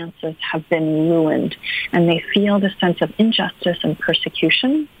romantic chances have been ruined. And they feel this sense of injustice and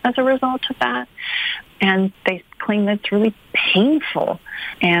persecution as a result of that. And they claim that it's really painful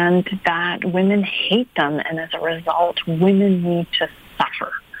and that women hate them. And as a result, women need to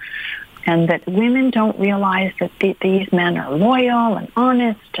suffer. And that women don't realize that these men are loyal and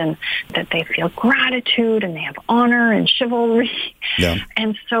honest, and that they feel gratitude and they have honor and chivalry. Yeah.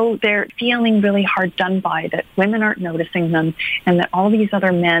 And so they're feeling really hard done by, that women aren't noticing them, and that all these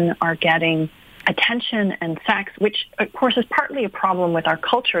other men are getting attention and sex, which of course is partly a problem with our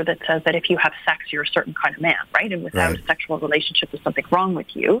culture that says that if you have sex, you're a certain kind of man, right? And without a sexual relationship, there's something wrong with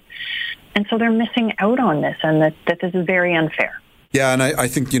you. And so they're missing out on this, and that this is very unfair. Yeah, and I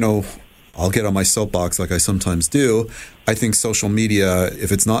think, I'll get on my soapbox like I sometimes do. I think social media,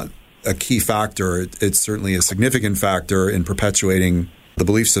 if it's not a key factor, it's certainly a significant factor in perpetuating the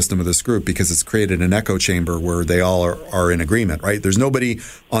belief system of this group, because it's created an echo chamber where they all are in agreement, right? There's nobody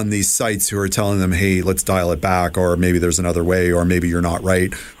on these sites who are telling them, hey, let's dial it back, or maybe there's another way, or maybe you're not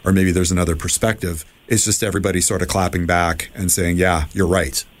right, or maybe there's another perspective. It's just everybody sort of clapping back and saying, yeah, you're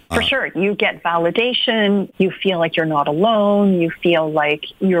right. For sure. You get validation. You feel like you're not alone. You feel like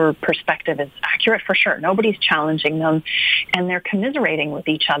your perspective is accurate. For sure. Nobody's challenging them, and they're commiserating with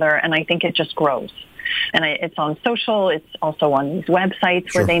each other, and I think it just grows. And it's on social. It's also on these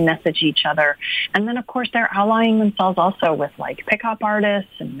websites where they message each other. And then, of course, they're allying themselves also with like pickup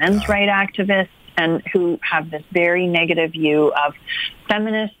artists and men's rights activists, and who have this very negative view of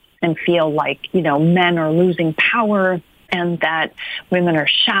feminists and feel like, men are losing power and that women are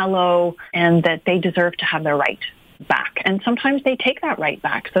shallow and that they deserve to have their right back. And sometimes they take that right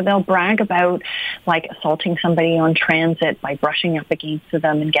back. So they'll brag about like assaulting somebody on transit by brushing up against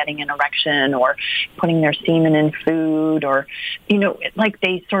them and getting an erection, or putting their semen in food, or, like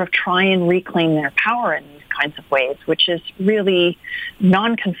they sort of try and reclaim their power in these kinds of ways, which is really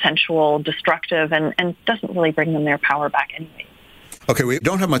non-consensual, destructive, and doesn't really bring them their power back anyway. Okay, we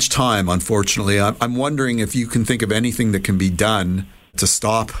don't have much time, unfortunately. I'm wondering if you can think of anything that can be done to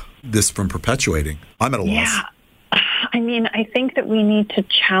stop this from perpetuating. I'm at a loss. Yeah. I think that we need to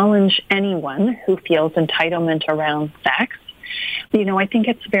challenge anyone who feels entitlement around sex. I think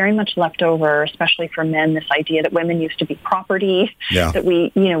it's very much left over, especially for men, this idea that women used to be property, that we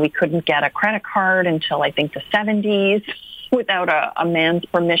couldn't get a credit card until I think the 70s. Without a man's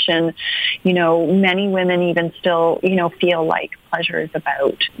permission. Many women even still, feel like pleasure is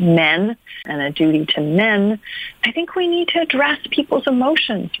about men and a duty to men. I think we need to address people's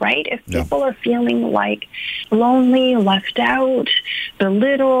emotions, right? If people are feeling like lonely, left out,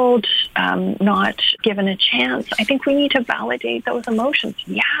 belittled, not given a chance, I think we need to validate those emotions.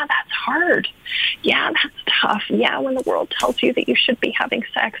 Yeah, that's hard. Yeah, that's tough. Yeah, when the world tells you that you should be having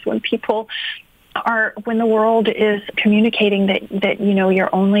sex, when the world is communicating that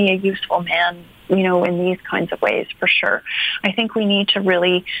you're only a useful man, in these kinds of ways, for sure. I think we need to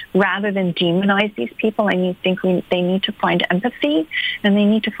really, rather than demonize these people, they need to find empathy, and they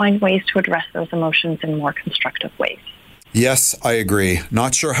need to find ways to address those emotions in more constructive ways. Yes, I agree.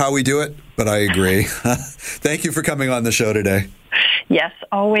 Not sure how we do it, but I agree. Thank you for coming on the show today. Yes,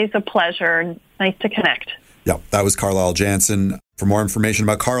 always a pleasure. Nice to connect. Yeah, that was Carlyle Jansen. For more information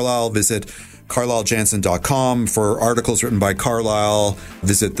about Carlyle, visit carlylejansen.com. For articles written by Carlyle,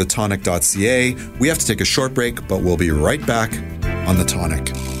 visit thetonic.ca. We have to take a short break, but we'll be right back on The Tonic.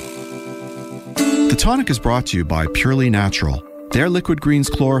 The Tonic is brought to you by Purely Natural. Their Liquid Greens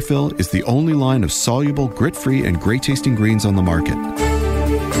Chlorophyll is the only line of soluble, grit-free, and great-tasting greens on the market.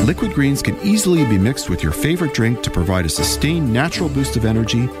 Liquid greens can easily be mixed with your favorite drink to provide a sustained natural boost of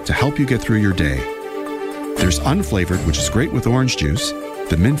energy to help you get through your day. There's unflavored, which is great with orange juice.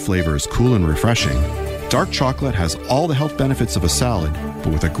 The mint flavor is cool and refreshing. Dark chocolate has all the health benefits of a salad,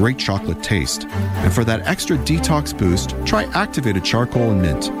 but with a great chocolate taste. And for that extra detox boost, try activated charcoal and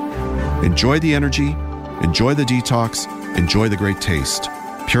mint. Enjoy the energy, enjoy the detox, enjoy the great taste.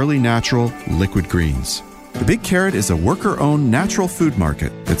 Purely Natural Liquid Greens. The Big Carrot is a worker-owned natural food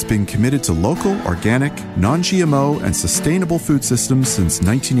market that's been committed to local, organic, non-GMO, and sustainable food systems since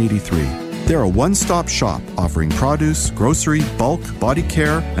 1983. They're a one-stop shop offering produce, grocery, bulk, body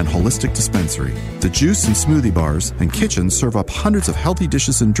care, and holistic dispensary. The juice and smoothie bars and kitchen serve up hundreds of healthy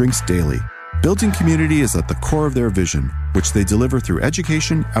dishes and drinks daily. Building community is at the core of their vision, which they deliver through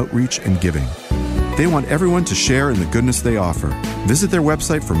education, outreach, and giving. They want everyone to share in the goodness they offer. Visit their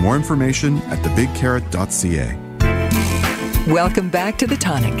website for more information at thebigcarrot.ca. Welcome back to The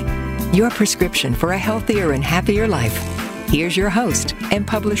Tonic, your prescription for a healthier and happier life. Here's your host and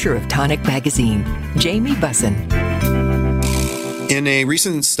publisher of Tonic Magazine, Jamie Bussin. In a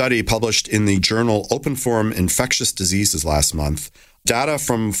recent study published in the journal Open Forum Infectious Diseases last month, data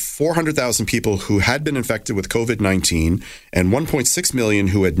from 400,000 people who had been infected with COVID-19 and 1.6 million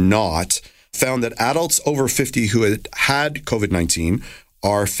who had not found that adults over 50 who had COVID-19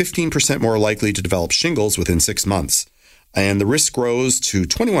 are 15% more likely to develop shingles within 6 months. And the risk grows to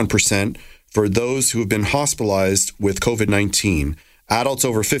 21% for those who have been hospitalized with COVID-19. Adults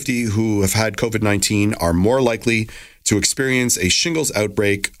over 50 who have had COVID-19 are more likely to experience a shingles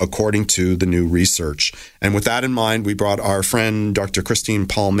outbreak, according to the new research. And with that in mind, we brought our friend Dr. Christine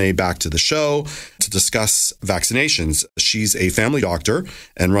Palme back to the show to discuss vaccinations. She's a family doctor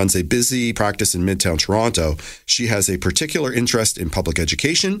and runs a busy practice in Midtown Toronto. She has a particular interest in public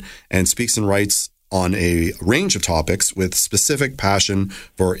education and speaks and writes on a range of topics with specific passion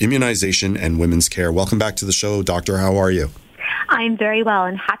for immunization and women's care. Welcome back to the show, Doctor. How are you? I'm very well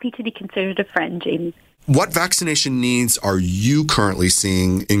and happy to be considered a friend, Jamie. What vaccination needs are you currently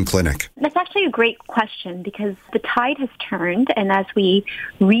seeing in clinic? That's actually a great question because the tide has turned, and as we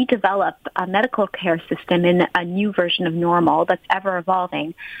redevelop a medical care system in a new version of normal that's ever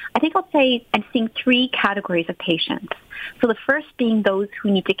evolving, I think I'll say I'm seeing three categories of patients. So the first being those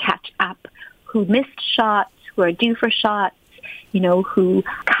who need to catch up, who missed shots, who are due for shots, who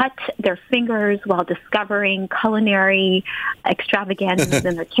cut their fingers while discovering culinary extravaganzas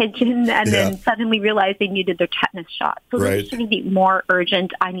in their kitchen and then suddenly realized they needed their tetanus shot. So this is sort of the more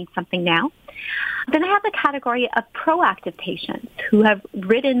urgent, I need something now. Then I have the category of proactive patients who have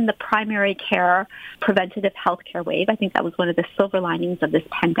ridden the primary care preventative healthcare wave. I think that was one of the silver linings of this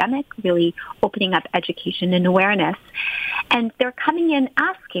pandemic, really opening up education and awareness. And they're coming in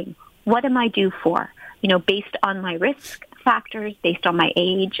asking, what am I due for? Based on my risk factors, based on my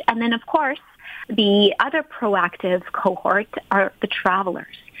age. And then, of course, the other proactive cohort are the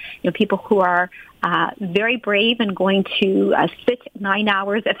travelers, people who are very brave and going to sit 9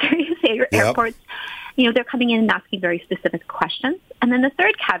 hours at various airports. They're coming in and asking very specific questions. And then the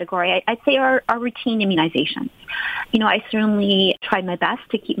third category, I'd say, are routine immunizations. I certainly tried my best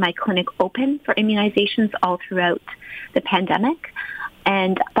to keep my clinic open for immunizations all throughout the pandemic.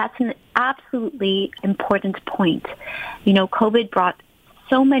 And that's an absolutely important point. COVID brought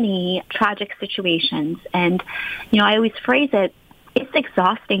so many tragic situations. And, I always phrase it, it's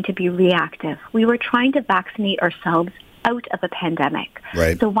exhausting to be reactive. We were trying to vaccinate ourselves out of a pandemic.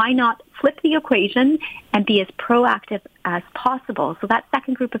 Right. So why not flip the equation and be as proactive as possible? So that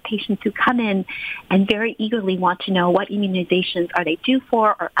second group of patients who come in and very eagerly want to know what immunizations are they due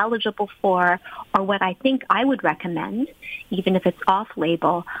for or eligible for, or what I think I would recommend, even if it's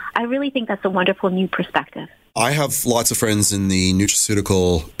off-label, I really think that's a wonderful new perspective. I have lots of friends in the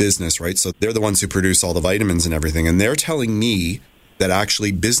nutraceutical business, right? So they're the ones who produce all the vitamins and everything. And they're telling me that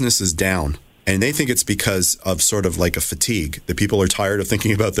actually business is down. And they think it's because of sort of like a fatigue, that people are tired of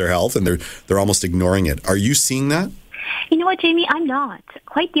thinking about their health and they're almost ignoring it. Are you seeing that? You know what, Jamie? I'm not.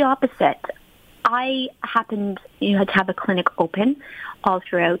 Quite the opposite. I happened to have a clinic open all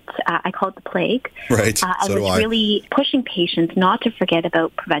throughout, I call it the plague. Right. I was really pushing patients not to forget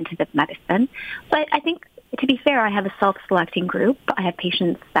about preventative medicine. But I think, to be fair, I have a self-selecting group. I have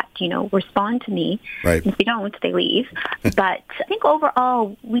patients that, respond to me. Right. And if they don't, they leave. But I think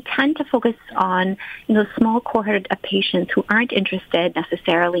overall, we tend to focus on, a small cohort of patients who aren't interested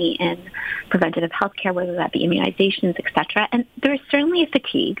necessarily in preventative healthcare, whether that be immunizations, et cetera. And there's certainly a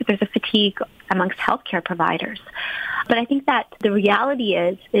fatigue. There's a fatigue amongst healthcare providers. But I think that the reality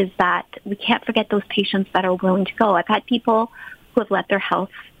is that we can't forget those patients that are willing to go. I've had people who have let their health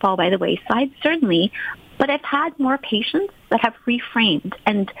fall by the wayside, certainly. But I've had more patients that have reframed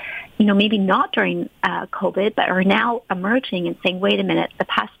and, maybe not during COVID, but are now emerging and saying, wait a minute, the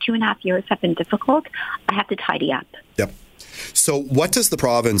past 2.5 years have been difficult. I have to tidy up. Yep. So what does the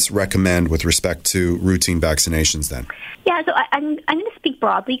province recommend with respect to routine vaccinations then? Yeah, so I'm going to speak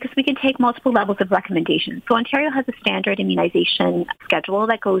broadly because we can take multiple levels of recommendations. So Ontario has a standard immunization schedule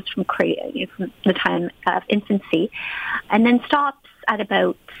that goes from the time of infancy and then stops at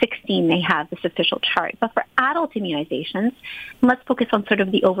about 16. They have this official chart. But for adult immunizations, let's focus on sort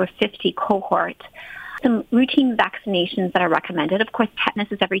of the over 50 cohort. Some routine vaccinations that are recommended. Of course,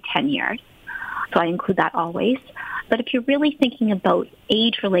 tetanus is every 10 years. So I include that always. But if you're really thinking about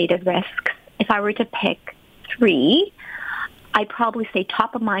age-related risks, if I were to pick 3, I'd probably say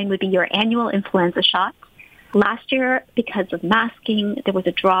top of mind would be your annual influenza shot. Last year, because of masking, there was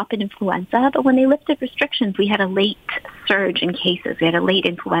a drop in influenza, but when they lifted restrictions, we had a late surge in cases. We had a late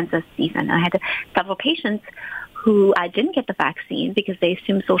influenza season. I had several patients who didn't get the vaccine because they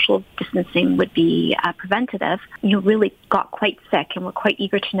assumed social distancing would be preventative, really got quite sick and were quite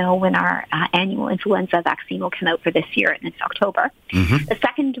eager to know when our annual influenza vaccine will come out for this year, and it's October. Mm-hmm. The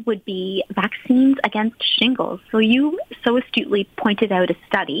second would be vaccines against shingles. So you so astutely pointed out a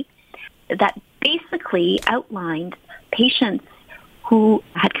study that basically outlined patients who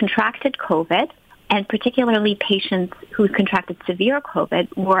had contracted COVID, and particularly patients who contracted severe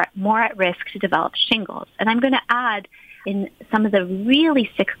COVID were more at risk to develop shingles. And I'm going to add, in some of the really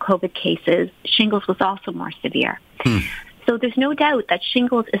sick COVID cases, shingles was also more severe. So there's no doubt that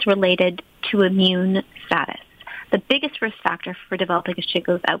shingles is related to immune status. The biggest risk factor for developing a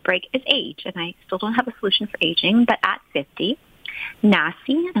shingles outbreak is age, and I still don't have a solution for aging, but at 50,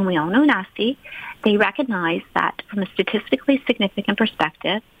 NACI, and we all know NACI, they recognize that from a statistically significant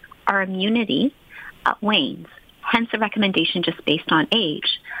perspective, our immunity wanes, hence the recommendation just based on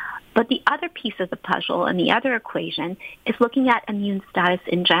age. But the other piece of the puzzle and the other equation is looking at immune status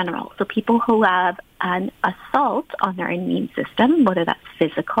in general. So people who have an assault on their immune system, whether that's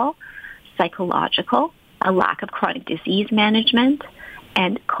physical, psychological, a lack of chronic disease management,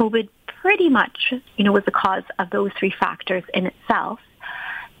 and COVID pretty much, was the cause of those three factors in itself,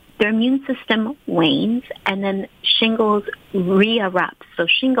 their immune system wanes, and then shingles re-erupts. So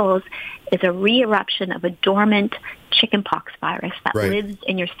shingles is a re-eruption of a dormant chickenpox virus that lives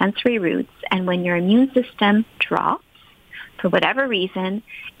in your sensory roots, and when your immune system drops, for whatever reason,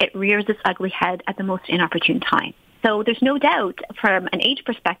 it rears its ugly head at the most inopportune time. So there's no doubt from an age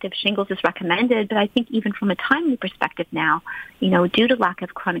perspective, shingles is recommended, but I think even from a timely perspective now, due to lack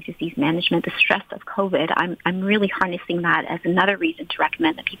of chronic disease management, the stress of COVID, I'm really harnessing that as another reason to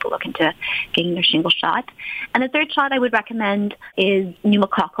recommend that people look into getting their shingle shot. And the third shot I would recommend is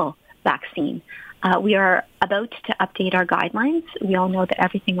pneumococcal vaccine. We are about to update our guidelines. We all know that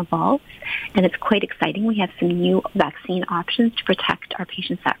everything evolves, and it's quite exciting. We have some new vaccine options to protect our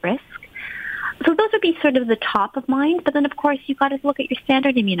patients at risk. So those would be sort of the top of mind. But then, of course, you've got to look at your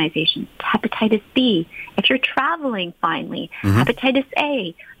standard immunizations. Hepatitis B, if you're traveling finally, hepatitis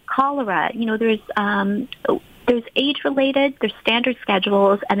A, cholera. There's age-related, there's standard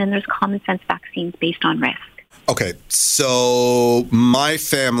schedules, and then there's common sense vaccines based on risk. Okay, so my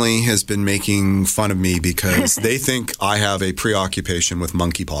family has been making fun of me because they think I have a preoccupation with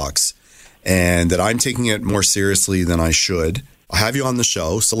monkeypox and that I'm taking it more seriously than I should. I have you on the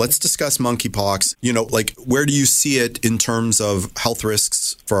show, so let's discuss monkeypox. Where do you see it in terms of health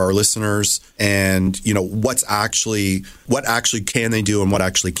risks for our listeners, and what actually can they do and what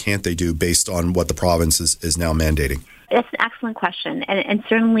actually can't they do based on what the province is now mandating? That's an excellent question, and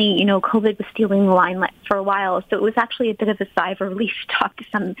certainly, COVID was stealing the limelight for a while, so it was actually a bit of a sigh of relief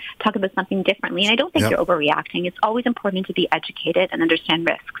to talk about something differently. And I don't think you're overreacting. It's always important to be educated and understand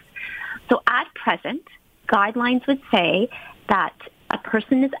risks. So at present, guidelines would say that a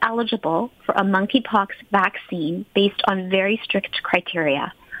person is eligible for a monkeypox vaccine based on very strict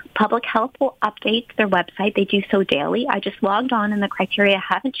criteria. Public Health will update their website. They do so daily. I just logged on and the criteria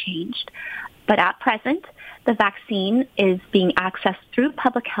haven't changed. But at present, the vaccine is being accessed through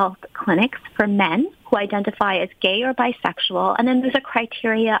public health clinics for men who identify as gay or bisexual. And then there's a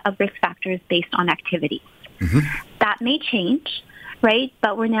criteria of risk factors based on activities. That may change, right?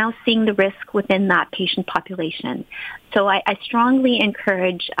 But we're now seeing the risk within that patient population. So I strongly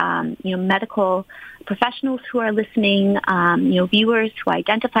encourage, medical professionals who are listening, viewers who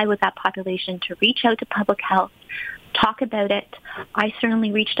identify with that population to reach out to public health, talk about it. I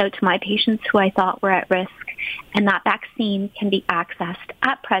certainly reached out to my patients who I thought were at risk, and that vaccine can be accessed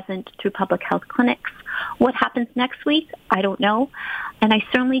at present through public health clinics. What happens next week, I don't know. And I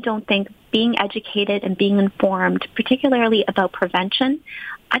certainly don't think being educated and being informed, particularly about prevention,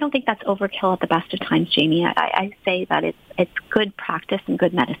 I don't think that's overkill at the best of times, Jamie. I say that it's good practice and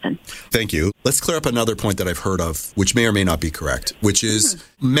good medicine. Thank you. Let's clear up another point that I've heard of, which may or may not be correct, which is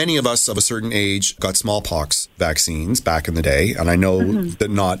many of us of a certain age got smallpox vaccines back in the day. And I know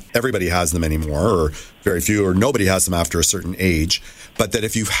that not everybody has them anymore, or very few, or nobody has them after a certain age. But that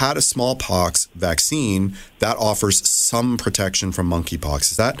if you've had a smallpox vaccine, that offers some protection from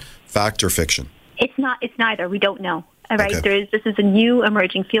monkeypox. Is that fact or fiction? It's not. It's neither. We don't know. Right. Okay. This is a new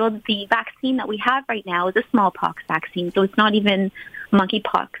emerging field. The vaccine that we have right now is a smallpox vaccine, so it's not even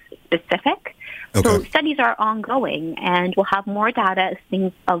monkeypox specific. Okay. So studies are ongoing, and we'll have more data as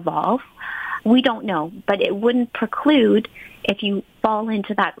things evolve. We don't know, but it wouldn't preclude, if you fall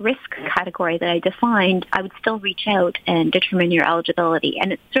into that risk category that I defined, I would still reach out and determine your eligibility.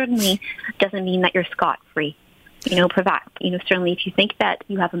 And it certainly doesn't mean that you're scot-free. Certainly if you think that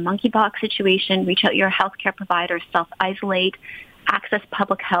you have a monkeypox situation, reach out to your healthcare provider, self-isolate, access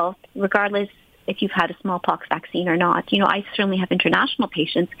public health, regardless if you've had a smallpox vaccine or not. I certainly have international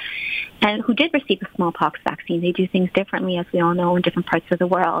patients and who did receive a smallpox vaccine. They do things differently, as we all know, in different parts of the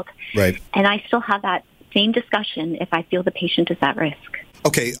world. Right. And I still have that same discussion if I feel the patient is at risk.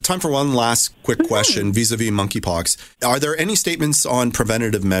 Okay, time for one last quick question vis-a-vis monkeypox. Are there any statements on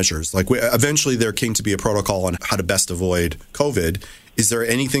preventative measures? Eventually there came to be a protocol on how to best avoid COVID. Is there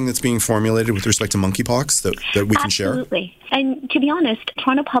anything that's being formulated with respect to monkeypox that we can share? Absolutely. And to be honest,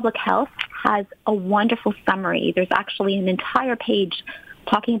 Toronto Public Health has a wonderful summary. There's actually an entire page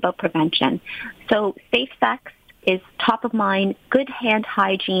talking about prevention. So safe sex, is top of mind, good hand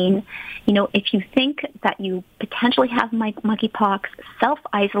hygiene. You know, if you think that you potentially have monkeypox,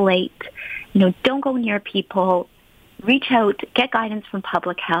 self-isolate, you know, don't go near people, reach out, get guidance from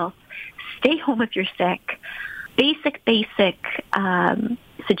public health, stay home if you're sick. Basic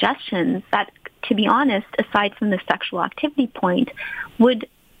suggestions that, to be honest, aside from the sexual activity point, would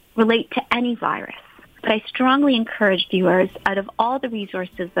relate to any virus. But I strongly encourage viewers, out of all the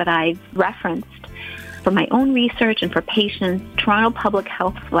resources that I've referenced, for my own research and for patients, Toronto Public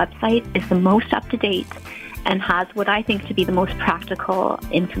Health's website is the most up-to-date and has what I think to be the most practical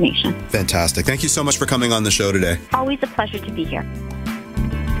information. Fantastic. Thank you so much for coming on the show today. Always a pleasure to be here.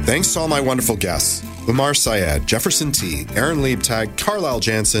 Thanks to all my wonderful guests, Umar Syed, Jefferson T., Aaron Liebtag, Carlisle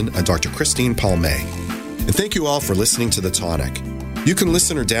Jansen, and Dr. Christine Palmay. And thank you all for listening to The Tonic. You can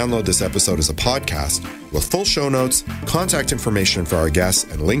listen or download this episode as a podcast with full show notes, contact information for our guests,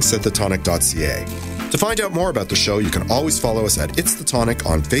 and links at thetonic.ca. To find out more about the show, you can always follow us at It's The Tonic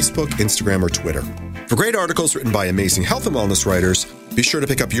on Facebook, Instagram, or Twitter. For great articles written by amazing health and wellness writers, be sure to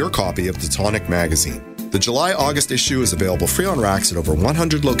pick up your copy of The Tonic magazine. The July-August issue is available free on racks at over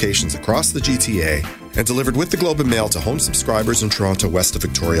 100 locations across the GTA and delivered with the Globe and Mail to home subscribers in Toronto west of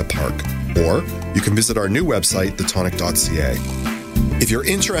Victoria Park. Or you can visit our new website, thetonic.ca. If you're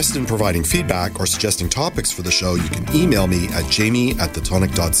interested in providing feedback or suggesting topics for the show, you can email me at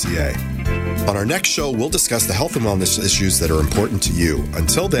jamie@thetonic.ca. On our next show, we'll discuss the health and wellness issues that are important to you.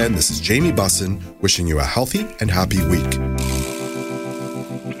 Until then, this is Jamie Bussin wishing you a healthy and happy week.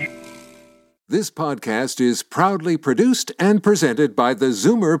 This podcast is proudly produced and presented by the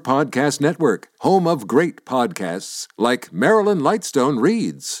Zoomer Podcast Network, home of great podcasts like Marilyn Lightstone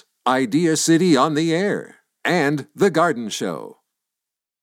Reads, Idea City on the Air, and The Garden Show.